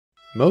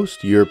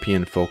Most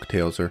European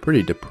folktales are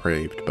pretty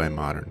depraved by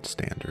modern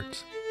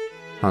standards.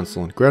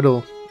 Hansel and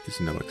Gretel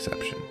is no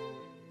exception.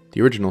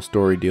 The original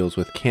story deals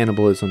with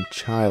cannibalism,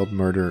 child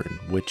murder,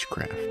 and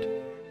witchcraft.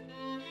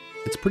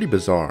 It's pretty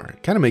bizarre.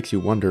 It kind of makes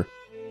you wonder,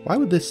 why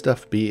would this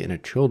stuff be in a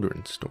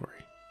children's story?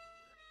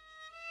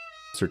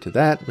 The answer to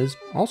that is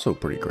also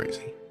pretty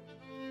crazy.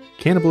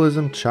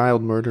 Cannibalism,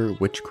 child murder,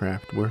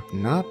 witchcraft were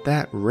not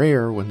that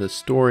rare when the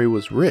story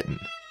was written.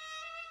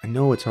 I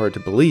know it's hard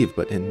to believe,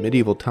 but in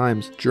medieval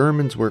times,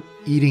 Germans were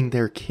eating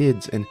their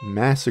kids and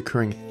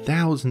massacring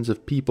thousands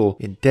of people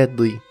in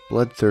deadly,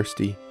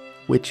 bloodthirsty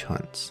witch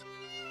hunts.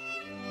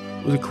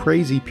 It was a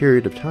crazy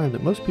period of time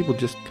that most people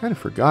just kind of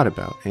forgot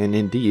about, and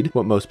indeed,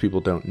 what most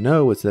people don't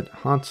know is that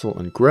Hansel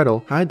and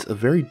Gretel hides a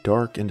very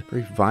dark and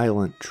very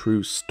violent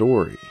true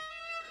story.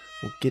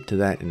 We'll get to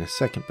that in a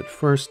second, but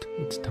first,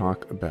 let's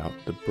talk about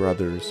the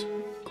Brothers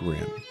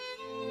Grimm.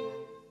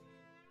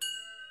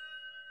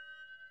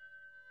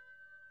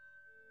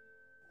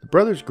 The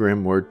Brothers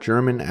Grimm were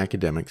German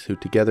academics who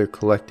together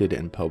collected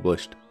and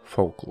published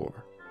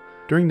folklore.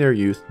 During their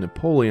youth,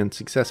 Napoleon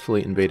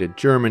successfully invaded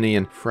Germany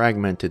and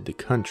fragmented the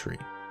country.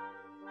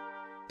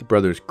 The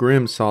Brothers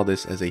Grimm saw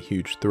this as a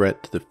huge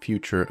threat to the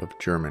future of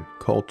German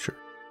culture.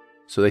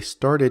 So they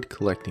started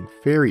collecting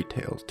fairy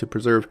tales to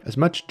preserve as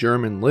much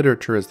German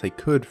literature as they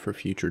could for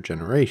future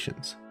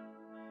generations.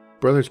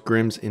 Brothers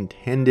Grimm's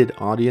intended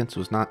audience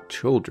was not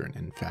children,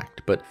 in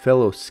fact, but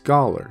fellow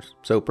scholars,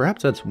 so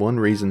perhaps that's one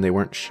reason they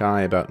weren't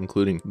shy about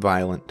including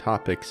violent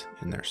topics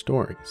in their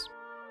stories.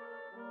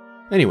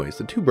 Anyways,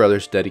 the two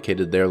brothers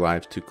dedicated their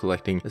lives to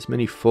collecting as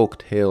many folk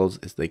tales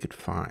as they could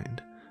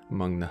find.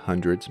 Among the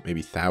hundreds,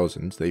 maybe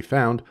thousands, they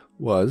found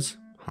was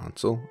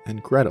Hansel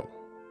and Gretel.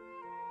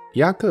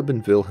 Jakob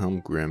and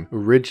Wilhelm Grimm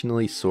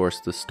originally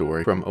sourced the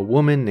story from a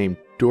woman named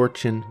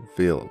Dorchen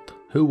Wild,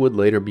 who would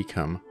later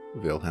become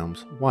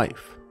Wilhelm's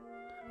wife.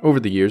 Over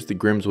the years, the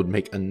Grimms would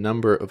make a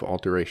number of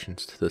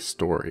alterations to the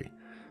story.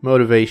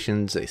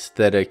 Motivations,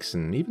 aesthetics,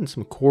 and even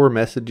some core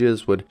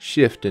messages would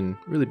shift and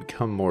really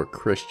become more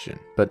Christian,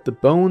 but the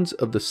bones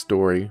of the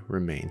story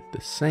remain the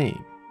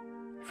same.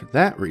 For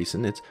that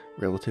reason, it's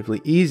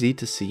relatively easy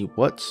to see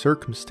what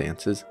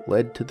circumstances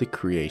led to the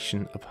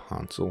creation of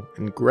Hansel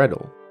and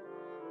Gretel.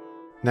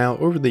 Now,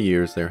 over the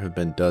years, there have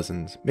been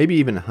dozens, maybe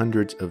even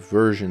hundreds of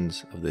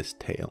versions of this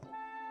tale.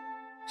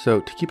 So,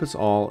 to keep us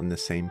all in the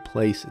same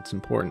place, it's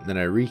important that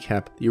I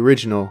recap the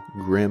original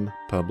Grimm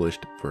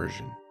published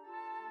version.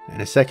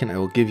 In a second, I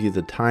will give you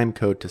the time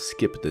code to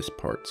skip this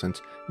part, since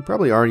you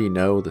probably already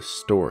know the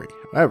story.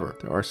 However,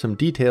 there are some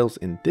details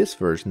in this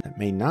version that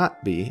may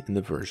not be in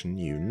the version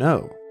you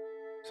know.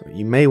 So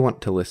you may want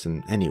to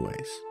listen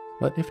anyways,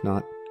 but if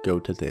not, go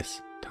to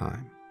this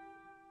time.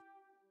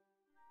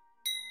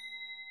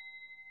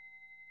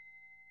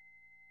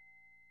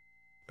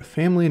 A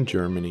family in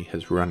Germany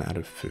has run out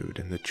of food,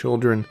 and the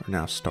children are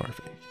now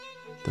starving.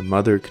 The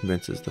mother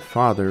convinces the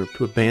father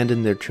to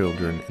abandon their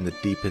children in the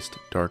deepest,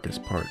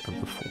 darkest part of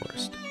the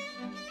forest.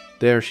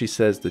 There, she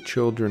says the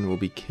children will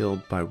be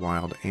killed by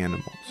wild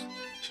animals.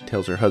 She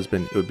tells her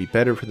husband it would be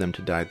better for them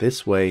to die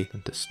this way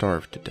than to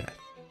starve to death.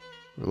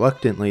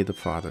 Reluctantly, the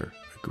father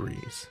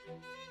agrees.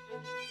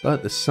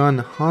 But the son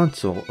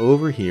Hansel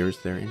overhears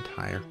their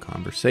entire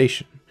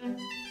conversation.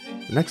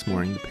 The next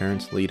morning, the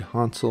parents lead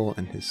Hansel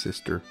and his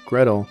sister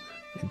Gretel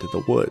into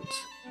the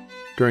woods.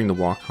 During the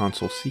walk,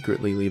 Hansel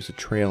secretly leaves a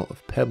trail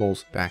of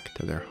pebbles back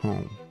to their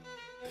home.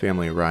 The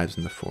family arrives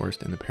in the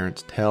forest, and the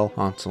parents tell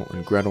Hansel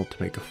and Gretel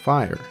to make a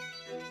fire.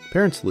 The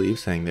parents leave,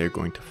 saying they are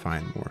going to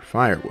find more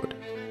firewood.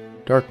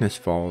 Darkness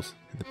falls,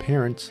 and the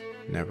parents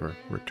never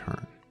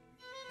return.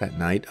 That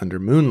night, under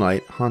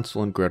moonlight,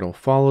 Hansel and Gretel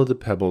follow the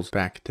pebbles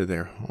back to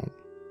their home.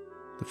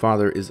 The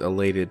father is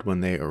elated when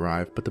they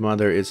arrive, but the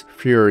mother is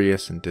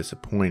furious and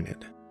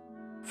disappointed.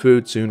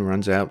 Food soon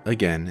runs out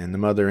again, and the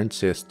mother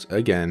insists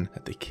again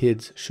that the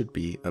kids should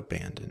be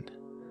abandoned.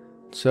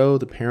 So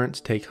the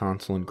parents take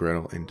Hansel and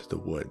Gretel into the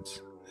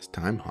woods. This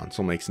time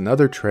Hansel makes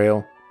another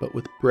trail, but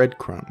with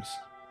breadcrumbs.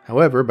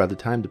 However, by the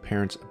time the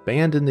parents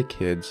abandon the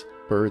kids,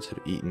 birds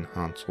have eaten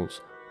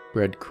Hansel's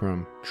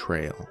breadcrumb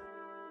trail.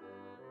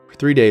 For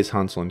 3 days,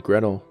 Hansel and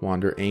Gretel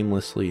wander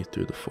aimlessly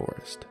through the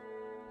forest.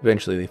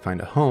 Eventually, they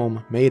find a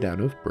home made out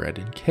of bread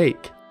and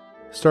cake.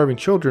 The starving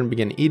children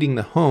begin eating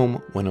the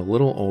home when a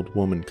little old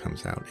woman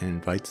comes out and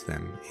invites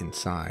them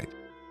inside.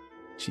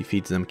 She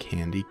feeds them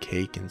candy,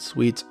 cake, and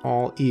sweets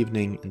all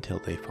evening until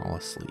they fall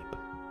asleep.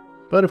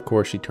 But of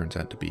course, she turns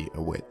out to be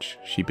a witch.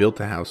 She built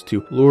the house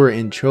to lure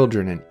in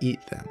children and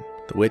eat them.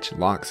 The witch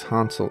locks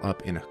Hansel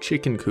up in a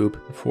chicken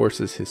coop and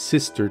forces his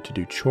sister to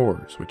do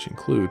chores, which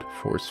include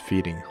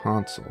force-feeding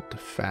Hansel to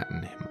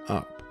fatten him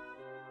up.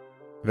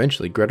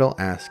 Eventually, Gretel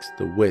asks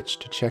the witch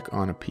to check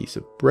on a piece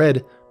of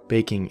bread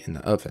baking in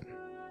the oven.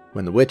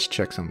 When the witch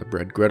checks on the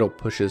bread, Gretel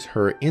pushes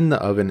her in the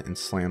oven and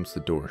slams the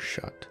door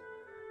shut.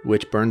 The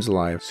witch burns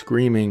alive,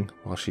 screaming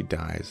while she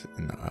dies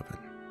in the oven.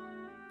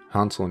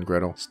 Hansel and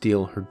Gretel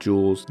steal her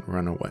jewels and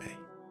run away.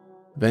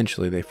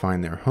 Eventually, they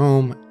find their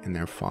home and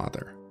their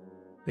father.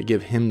 They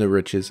give him the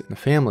riches, and the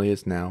family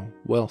is now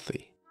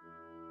wealthy.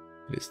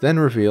 It is then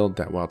revealed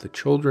that while the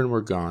children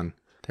were gone,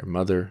 their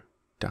mother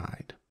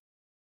died.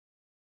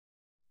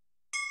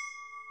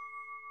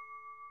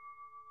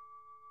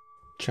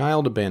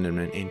 Child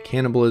abandonment and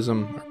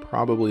cannibalism are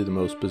probably the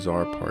most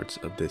bizarre parts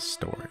of this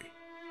story,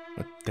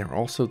 but they're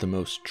also the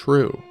most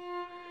true.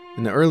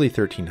 In the early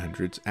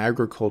 1300s,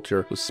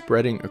 agriculture was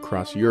spreading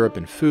across Europe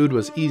and food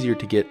was easier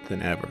to get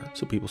than ever,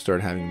 so people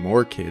started having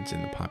more kids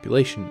and the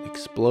population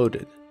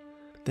exploded.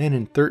 But then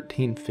in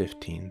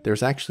 1315,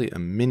 there's actually a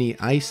mini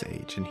ice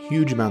age and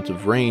huge amounts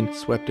of rain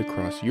swept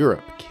across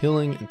Europe,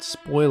 killing and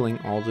spoiling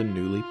all the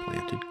newly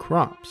planted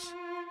crops.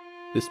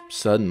 This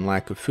sudden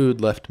lack of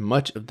food left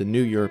much of the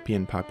new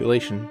European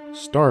population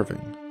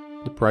starving.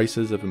 The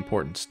prices of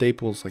important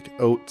staples like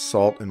oats,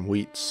 salt, and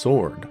wheat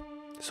soared.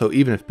 So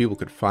even if people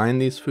could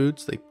find these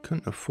foods, they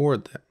couldn't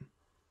afford them.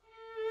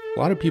 A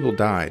lot of people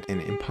died,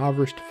 and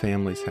impoverished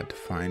families had to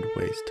find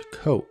ways to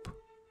cope.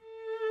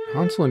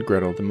 Hansel and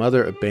Gretel, the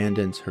mother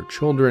abandons her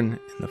children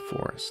in the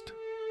forest.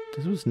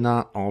 This was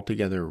not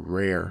altogether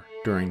rare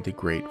during the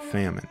Great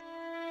Famine.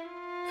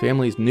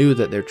 Families knew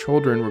that their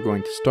children were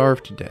going to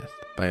starve to death.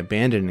 By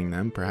abandoning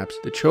them, perhaps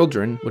the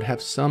children would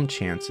have some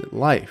chance at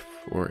life,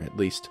 or at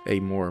least a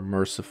more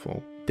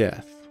merciful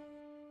death.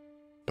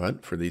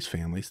 But for these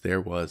families, there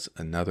was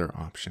another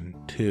option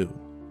too.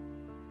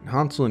 In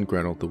Hansel and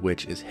Gretel, the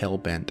witch is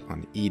hell-bent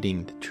on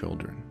eating the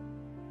children.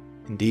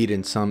 Indeed,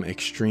 in some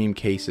extreme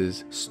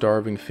cases,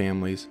 starving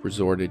families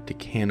resorted to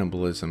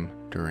cannibalism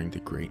during the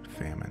Great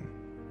Famine.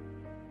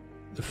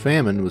 The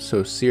famine was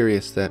so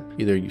serious that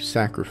either you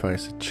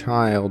sacrifice a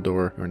child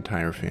or your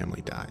entire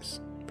family dies.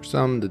 For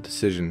some, the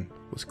decision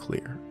was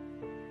clear.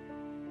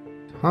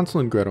 Hansel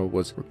and Gretel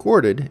was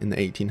recorded in the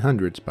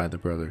 1800s by the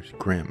brothers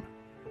Grimm,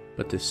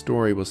 but this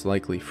story was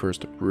likely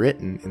first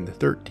written in the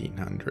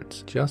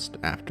 1300s, just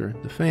after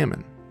the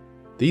famine.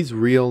 These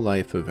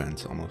real-life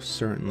events almost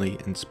certainly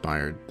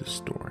inspired the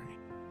story.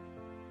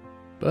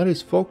 But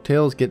as folk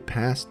tales get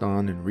passed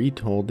on and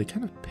retold, they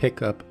kind of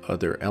pick up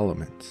other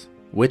elements.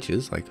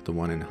 Witches, like the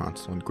one in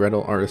Hansel and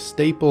Gretel, are a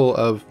staple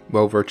of,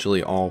 well,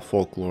 virtually all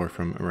folklore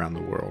from around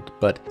the world.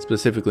 But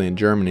specifically in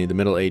Germany, the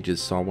Middle Ages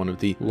saw one of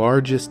the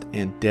largest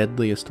and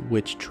deadliest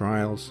witch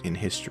trials in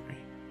history.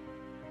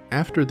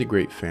 After the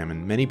Great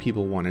Famine, many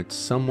people wanted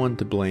someone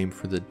to blame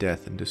for the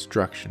death and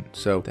destruction,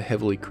 so the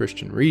heavily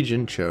Christian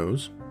region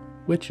chose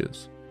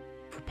witches.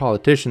 For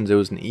politicians, it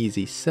was an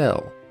easy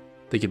sell.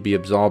 They could be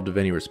absolved of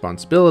any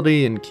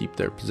responsibility and keep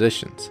their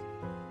positions.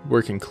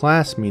 Working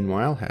class,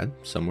 meanwhile, had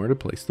somewhere to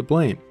place the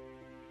blame.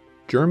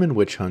 German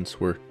witch hunts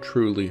were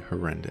truly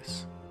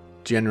horrendous.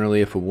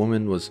 Generally, if a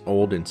woman was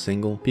old and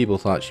single, people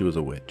thought she was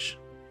a witch.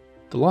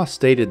 The law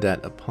stated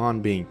that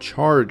upon being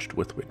charged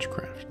with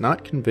witchcraft,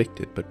 not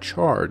convicted but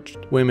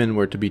charged, women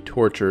were to be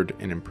tortured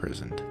and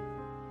imprisoned.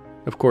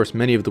 Of course,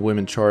 many of the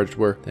women charged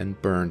were then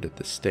burned at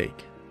the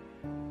stake.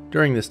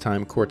 During this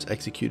time, courts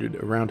executed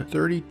around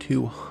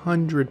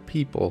 3,200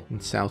 people in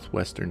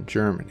southwestern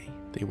Germany.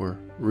 They were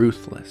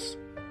ruthless.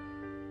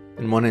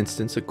 In one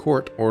instance, a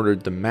court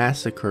ordered the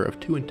massacre of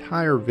 2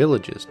 entire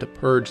villages to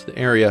purge the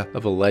area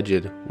of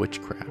alleged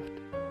witchcraft.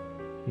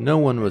 No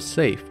one was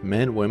safe.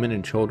 Men, women,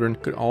 and children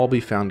could all be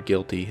found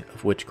guilty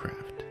of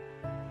witchcraft.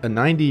 A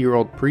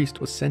 90-year-old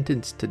priest was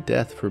sentenced to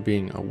death for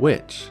being a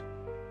witch.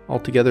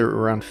 Altogether,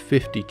 around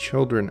 50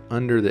 children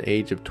under the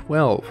age of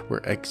 12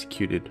 were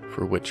executed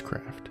for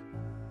witchcraft.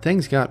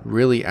 Things got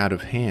really out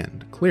of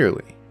hand,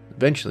 clearly.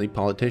 Eventually,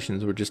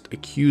 politicians were just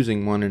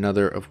accusing one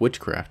another of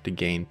witchcraft to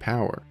gain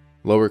power.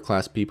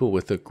 Lower-class people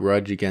with a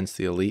grudge against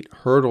the elite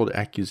hurled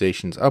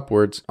accusations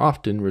upwards,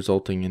 often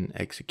resulting in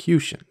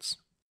executions.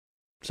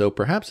 So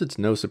perhaps it's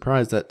no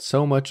surprise that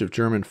so much of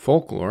German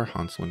folklore,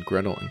 Hansel and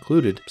Gretel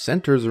included,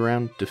 centers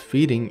around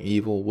defeating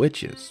evil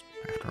witches.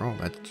 After all,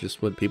 that's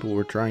just what people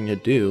were trying to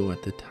do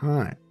at the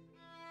time.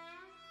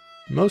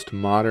 In most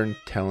modern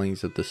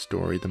tellings of the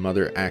story, the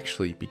mother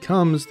actually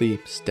becomes the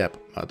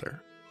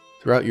stepmother.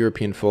 Throughout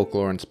European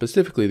folklore, and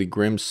specifically the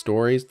Grimm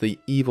stories, the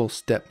evil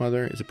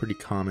stepmother is a pretty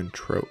common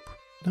trope.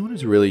 No one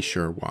is really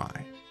sure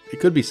why. It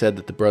could be said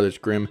that the brothers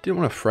Grimm didn't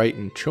want to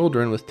frighten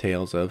children with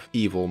tales of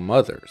evil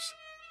mothers.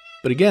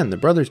 But again, the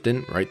brothers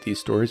didn't write these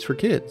stories for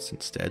kids.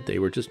 Instead, they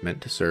were just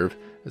meant to serve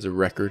as a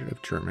record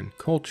of German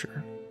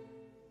culture.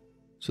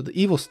 So the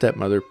evil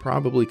stepmother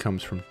probably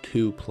comes from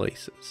 2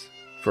 places.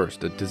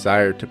 First, a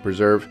desire to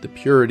preserve the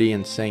purity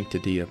and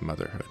sanctity of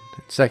motherhood.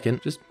 And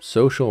second, just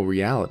social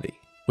reality.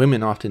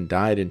 Women often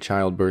died in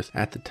childbirth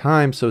at the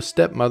time, so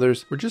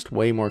stepmothers were just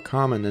way more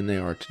common than they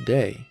are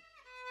today.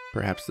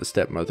 Perhaps the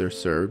stepmother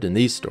served, in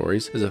these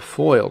stories, as a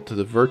foil to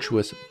the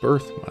virtuous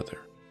birth mother.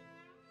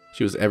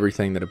 She was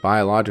everything that a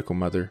biological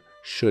mother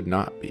should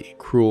not be: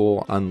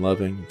 cruel,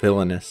 unloving,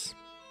 villainous.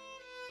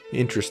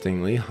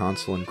 Interestingly,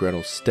 Hansel and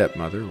Gretel's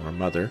stepmother, or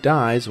mother,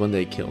 dies when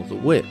they kill the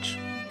witch.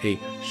 A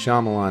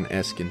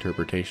Shyamalan-esque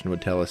interpretation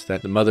would tell us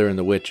that the mother and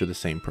the witch are the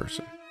same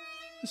person.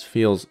 This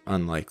feels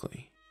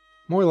unlikely.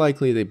 More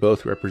likely, they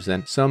both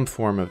represent some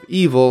form of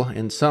evil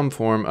and some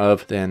form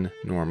of, then,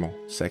 normal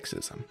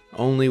sexism.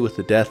 Only with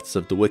the deaths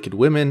of the wicked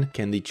women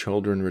can the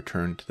children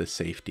return to the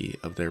safety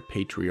of their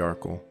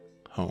patriarchal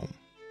home.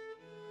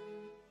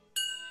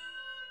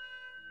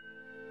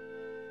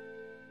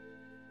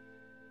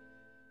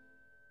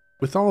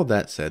 With all of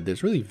that said,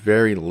 there's really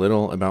very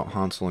little about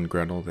Hansel and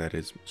Gretel that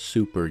is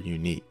super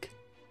unique.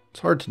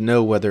 It's hard to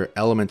know whether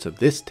elements of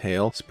this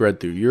tale spread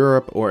through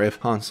Europe or if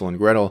Hansel and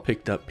Gretel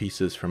picked up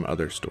pieces from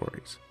other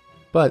stories.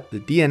 But the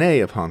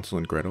DNA of Hansel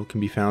and Gretel can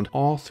be found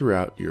all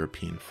throughout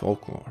European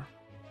folklore.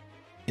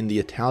 In the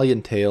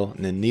Italian tale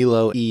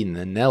Nannino e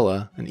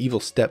Nannella, an evil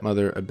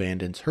stepmother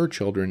abandons her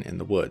children in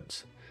the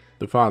woods.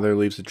 The father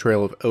leaves a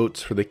trail of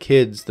oats for the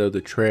kids, though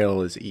the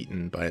trail is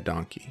eaten by a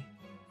donkey.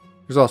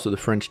 There's also the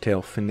French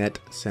tale Fenêtre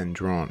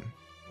Cendrillon.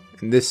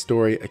 In this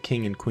story, a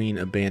king and queen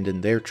abandon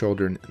their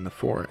children in the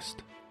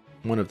forest.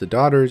 One of the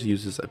daughters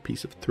uses a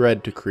piece of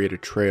thread to create a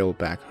trail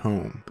back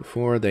home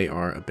before they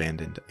are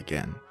abandoned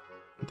again.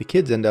 The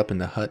kids end up in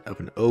the hut of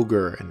an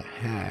ogre and a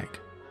hag.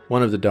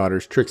 One of the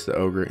daughters tricks the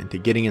ogre into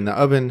getting in the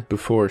oven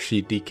before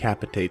she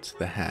decapitates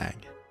the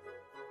hag.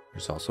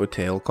 There's also a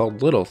tale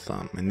called Little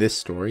Thumb. In this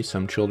story,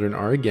 some children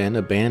are again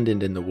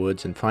abandoned in the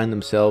woods and find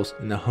themselves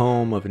in the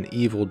home of an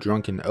evil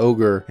drunken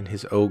ogre and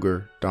his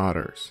ogre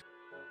daughters.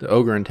 The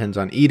ogre intends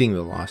on eating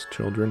the lost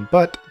children,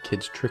 but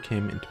kids trick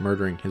him into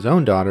murdering his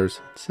own daughters,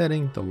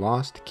 setting the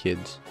lost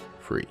kids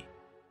free.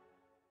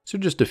 So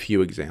just a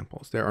few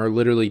examples. There are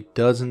literally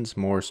dozens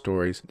more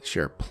stories that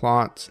share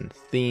plots and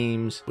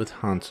themes with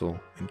Hansel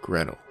and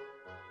Gretel.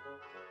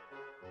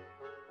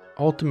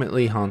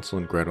 Ultimately, Hansel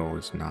and Gretel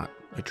is not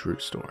a true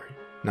story.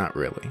 Not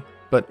really.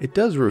 But it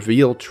does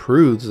reveal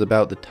truths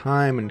about the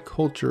time and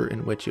culture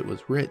in which it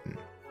was written.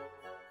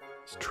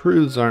 These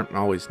truths aren't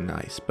always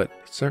nice, but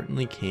it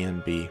certainly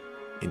can be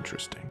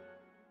interesting.